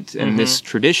movement and this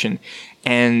tradition,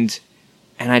 and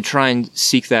I try and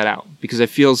seek that out, because it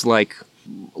feels like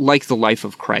the life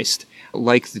of Christ,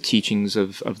 like the teachings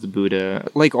of the Buddha,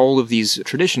 like all of these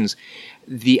traditions,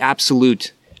 the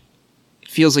absolute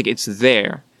feels like it's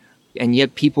there, and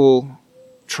yet people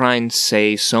try and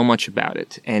say so much about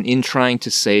it, and in trying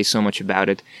to say so much about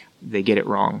it, they get it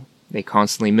wrong. They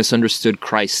constantly misunderstood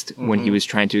Christ when he was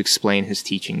trying to explain his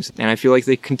teachings, and I feel like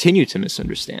they continue to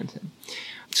misunderstand him.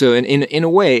 So in a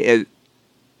way,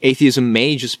 atheism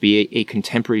may just be a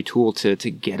contemporary tool to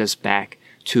get us back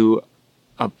to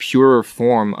a purer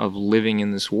form of living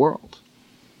in this world.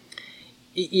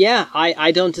 Yeah,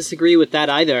 I don't disagree with that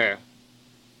either.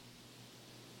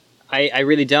 I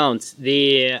really don't.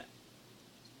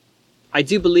 I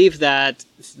do believe that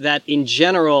in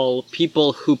general,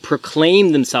 people who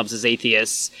proclaim themselves as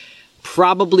atheists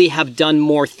probably have done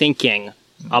more thinking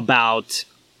about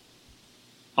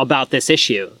this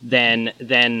issue than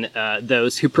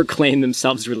those who proclaim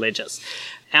themselves religious.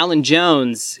 Alan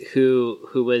Jones, who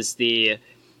was the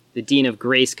dean of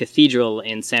Grace Cathedral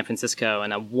in San Francisco,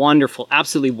 and a wonderful,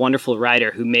 absolutely wonderful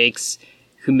writer who makes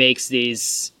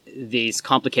these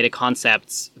complicated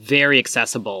concepts very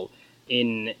accessible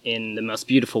in the most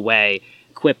beautiful way,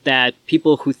 quipped that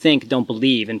people who think don't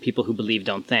believe, and people who believe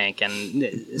don't think.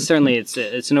 And certainly it's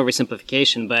an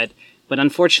oversimplification, but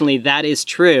unfortunately that is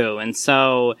true. And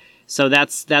so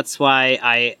that's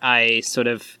why I sort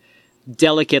of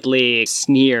delicately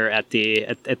sneer at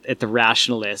the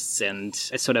rationalists and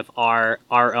sort of our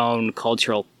own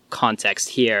cultural context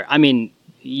here. I mean,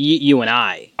 you and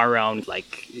I, our own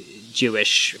like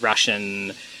Jewish,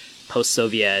 Russian,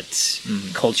 post-Soviet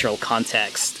cultural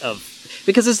context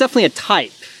because there's definitely a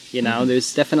type,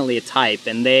 there's definitely a type,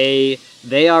 and they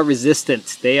are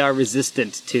resistant. They are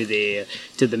resistant to the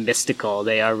mystical.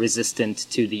 They are resistant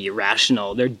to the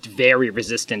irrational. They're very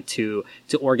resistant to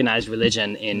organized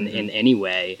religion in any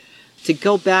way. To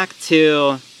go back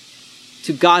to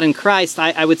God and Christ,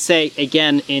 I would say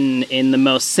again in the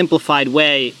most simplified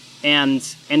way, and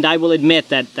I will admit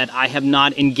that I have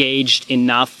not engaged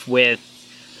enough with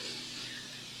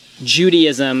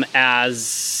Judaism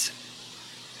as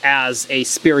a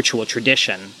spiritual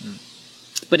tradition.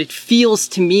 But it feels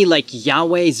to me like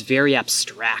Yahweh is very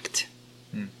abstract,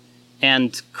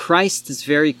 and Christ is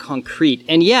very concrete.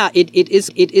 And yeah, it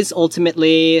is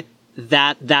ultimately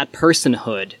that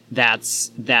personhood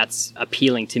that's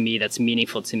appealing to me, that's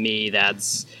meaningful to me,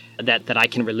 that I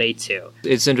can relate to.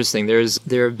 It's interesting.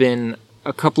 There have been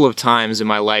a couple of times in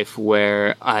my life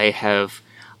where I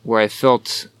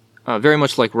felt very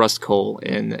much like Rust Cole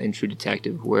in True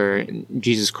Detective, where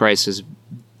Jesus Christ is,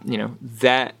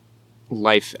 that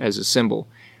life as a symbol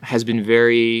has been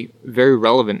very, very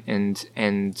relevant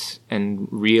and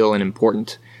real and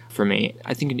important for me.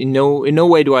 I think in no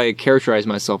way do I characterize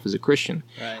myself as a Christian,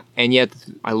 right. And yet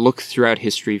I look throughout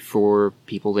history for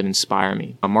people that inspire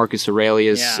me. Marcus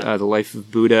Aurelius, the life of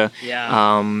Buddha,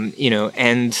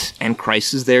 and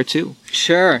Christ is there too.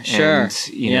 Sure.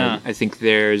 And, I think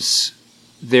there's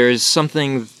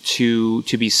something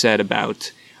to be said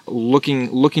about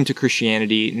looking to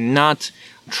Christianity, not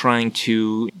trying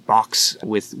to box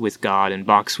with God and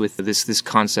box with this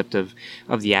concept of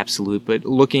the absolute, but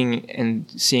looking and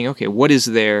seeing, okay, what is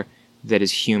there that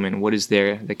is human? What is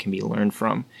there that can be learned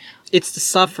from? It's the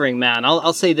suffering, man.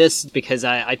 I'll say this because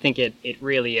I think it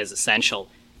really is essential.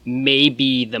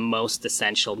 Maybe the most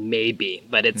essential,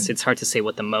 but it's hard to say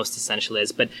what the most essential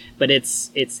is. But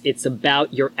it's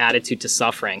about your attitude to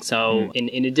suffering. So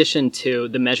in addition to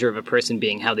the measure of a person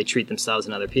being how they treat themselves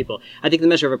and other people, I think the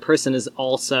measure of a person is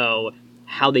also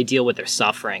how they deal with their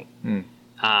suffering.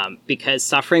 Because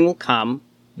suffering will come.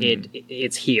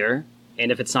 It's here,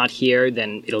 and if it's not here,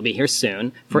 then it'll be here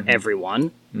soon for everyone,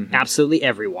 absolutely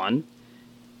everyone.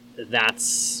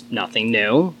 That's nothing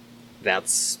new.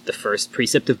 That's the first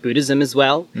precept of Buddhism as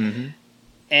well.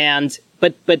 And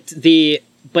but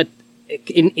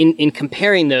in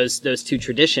comparing those two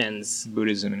traditions,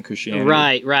 Buddhism and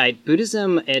Christianity, right.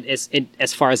 Buddhism,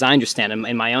 as far as I understand,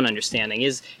 in my own understanding,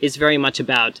 is very much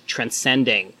about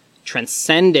transcending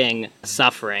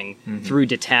suffering through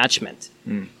detachment,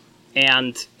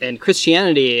 and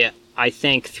Christianity, I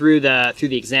think, through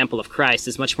the example of Christ,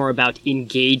 is much more about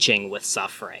engaging with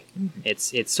suffering.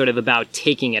 It's sort of about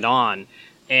taking it on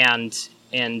and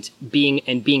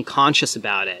being conscious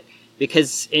about it,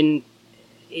 because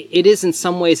it is in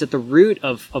some ways at the root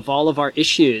of all of our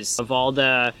issues, of all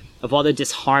the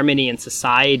disharmony in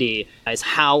society, is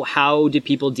how do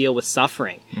people deal with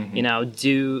suffering?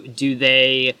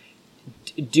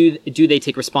 Do they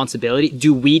take responsibility?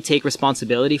 Do we take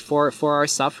responsibility for our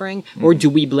suffering? Or do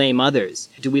we blame others?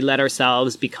 Do we let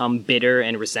ourselves become bitter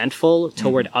and resentful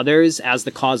toward others as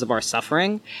the cause of our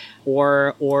suffering?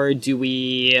 Or do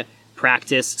we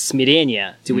practice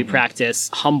smirenia? Do we practice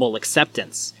humble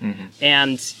acceptance?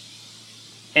 And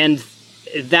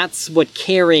that's what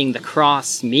carrying the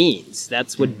cross means.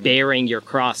 That's what bearing your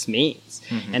cross means.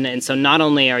 And so not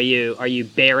only are you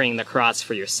bearing the cross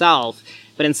for yourself,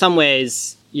 but in some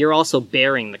ways, you're also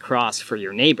bearing the cross for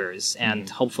your neighbors, and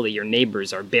hopefully your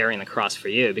neighbors are bearing the cross for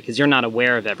you, because you're not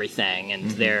aware of everything,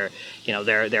 and there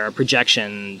are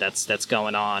projection that's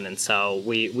going on, and so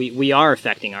we are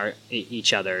affecting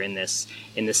each other in this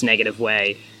negative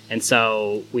way, and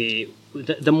so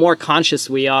the more conscious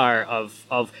we are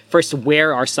of first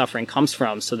where our suffering comes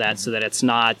from, so that it's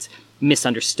not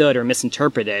misunderstood or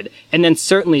misinterpreted, and then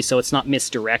certainly so it's not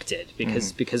misdirected,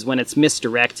 because when it's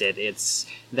misdirected,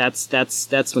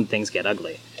 that's when things get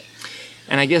ugly.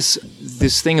 And I guess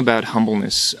this thing about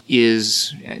humbleness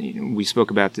is, we spoke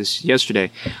about this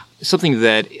yesterday, something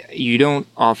that you don't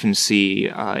often see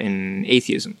in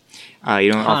atheism.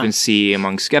 You don't often see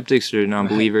among skeptics or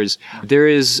non-believers. Right. There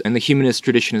is, in the humanist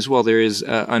tradition as well, there is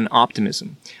an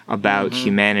optimism about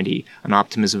humanity, an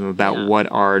optimism about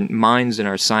what our minds and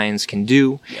our science can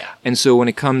do. Yeah. And so when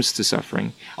it comes to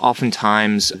suffering,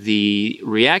 oftentimes the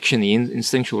reaction, the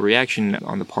instinctual reaction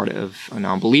on the part of a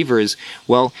non-believer is,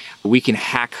 well, we can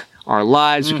hack our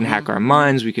lives, we can hack our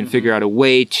minds, we can figure out a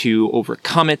way to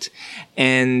overcome it.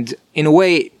 And in a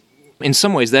way, In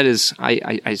some ways, that is,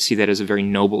 I see that as a very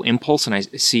noble impulse, and I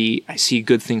see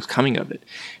good things coming of it.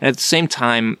 And at the same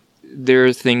time, there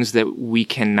are things that we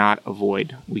cannot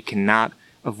avoid. We cannot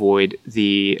avoid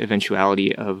the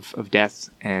eventuality of death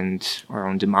and our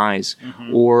own demise,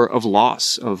 or of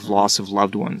loss of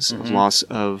loved ones, of loss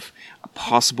of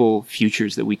possible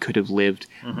futures that we could have lived,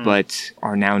 but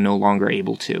are now no longer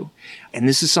able to. And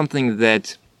this is something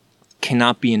that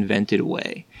cannot be invented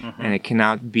away, and it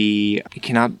cannot,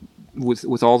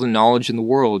 with all the knowledge in the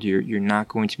world, you're not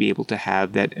going to be able to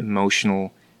have that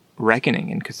emotional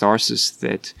reckoning and catharsis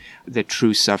that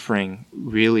true suffering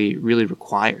really, really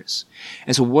requires.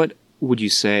 And so what would you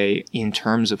say, in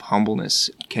terms of humbleness,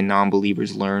 can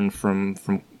non-believers learn from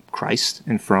Christ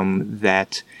and from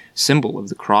that symbol of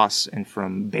the cross and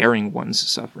from bearing one's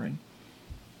suffering?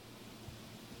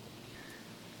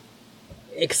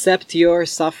 Accept your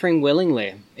suffering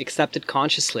willingly. Accept it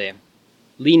consciously.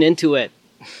 Lean into it.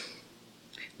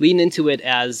 Lean into it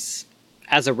as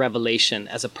a revelation,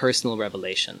 as a personal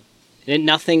revelation. And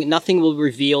nothing will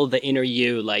reveal the inner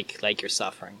you like your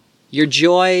suffering. Your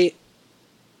joy,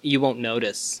 you won't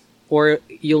notice, or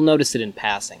you'll notice it in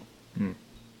passing.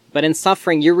 But in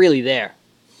suffering, you're really there.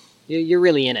 You're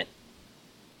really in it.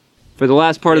 For the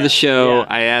last part of the show,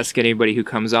 I ask anybody who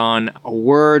comes on a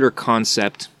word or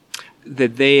concept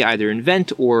that they either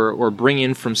invent or bring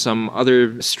in from some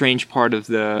other strange part of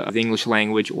the English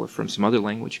language or from some other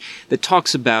language that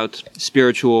talks about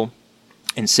spiritual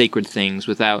and sacred things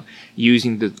without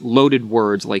using the loaded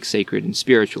words like sacred and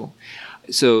spiritual.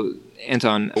 So,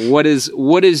 Anton, what is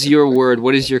your word?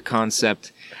 What is your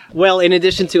concept? Well, in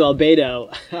addition to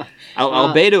albedo...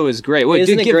 albedo is great. Wait,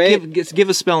 isn't it great? Give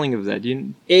a spelling of that.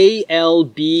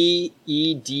 Albedo.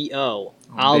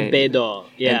 Albedo,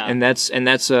 yeah, and that's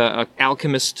a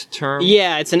alchemist term.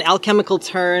 Yeah, it's an alchemical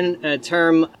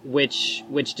term which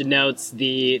denotes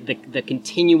the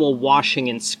continual washing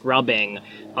and scrubbing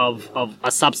of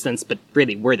a substance, but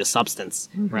really we're the substance,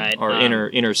 right? Our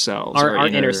inner selves, our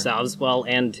inner selves. Well,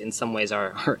 and in some ways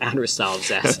our outer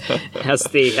selves as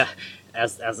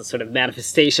the sort of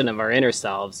manifestation of our inner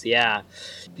selves. Yeah.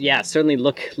 Certainly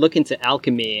look into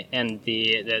alchemy and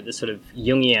the sort of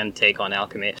Jungian take on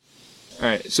alchemy. All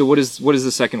right. So what is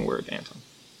the second word, Anton?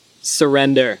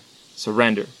 Surrender.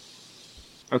 Surrender.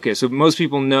 Okay. So most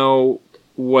people know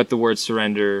what the word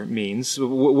surrender means.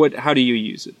 How do you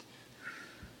use it?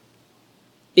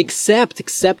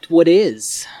 Accept what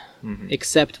is.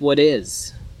 Accept what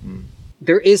is.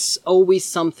 There is always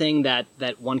something that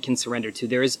one can surrender to.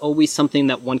 There is always something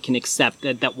that one can accept,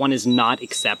 that one is not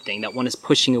accepting, that one is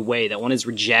pushing away, that one is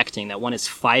rejecting, that one is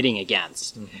fighting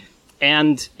against.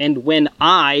 And when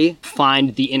I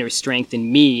find the inner strength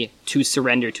in me to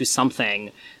surrender to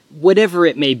something, whatever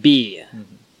it may be,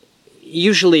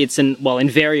 usually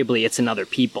invariably it's in other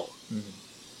people.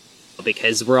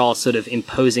 Because we're all sort of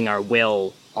imposing our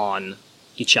will on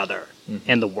each other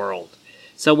and the world.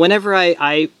 So whenever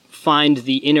I find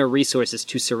the inner resources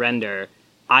to surrender,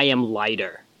 I am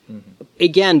lighter.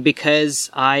 Again,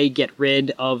 because I get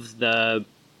rid of the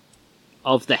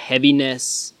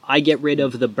heaviness, I get rid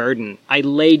of the burden. I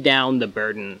lay down the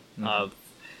burden of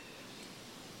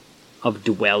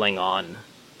dwelling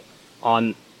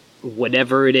on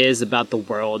whatever it is about the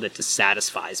world that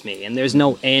dissatisfies me. And there's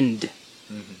no end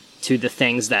to the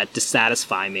things that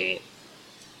dissatisfy me.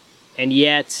 And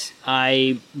yet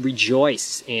I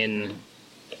rejoice in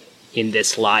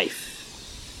this life.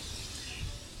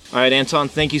 All right, Anton,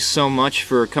 thank you so much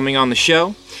for coming on the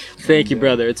show. Thank you,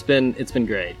 brother. It's been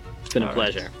great. It's been a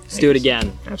pleasure. Let's do it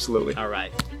again. Absolutely. All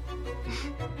right.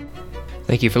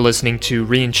 Thank you for listening to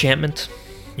Reenchantment.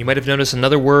 You might have noticed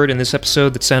another word in this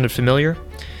episode that sounded familiar.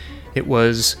 It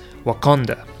was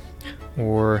Wakanda,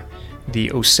 or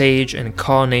the Osage and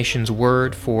Kaw Nation's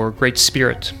word for Great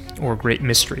Spirit or Great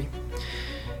Mystery.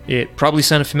 It probably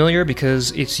sounded familiar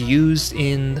because it's used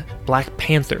in Black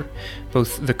Panther,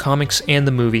 both the comics and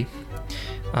the movie.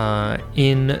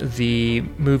 In the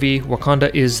movie,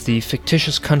 Wakanda is the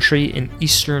fictitious country in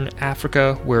Eastern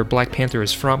Africa where Black Panther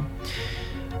is from.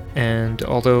 And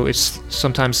although it's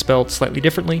sometimes spelled slightly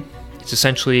differently, it's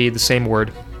essentially the same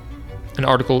word. An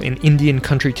article in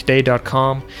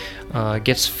IndianCountryToday.com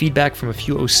gets feedback from a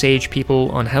few Osage people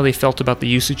on how they felt about the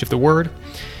usage of the word.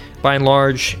 By and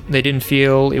large, they didn't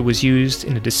feel it was used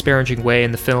in a disparaging way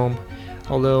in the film,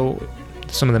 although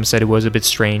some of them said it was a bit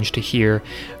strange to hear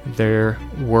their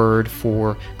word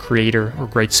for creator or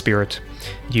great spirit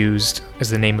used as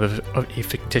the name of a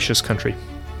fictitious country.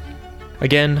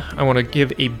 Again, I want to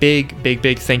give a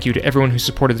big thank you to everyone who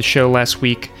supported the show last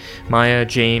week. Maya,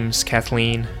 James,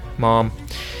 Kathleen, Mom.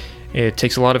 It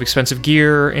takes a lot of expensive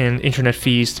gear and internet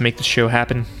fees to make the show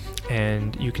happen,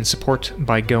 and you can support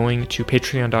by going to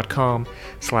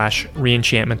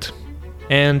patreon.com/reenchantment.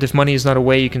 And if money is not a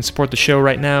way you can support the show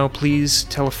right now, please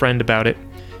tell a friend about it.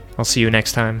 I'll see you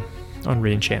next time on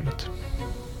Reenchantment.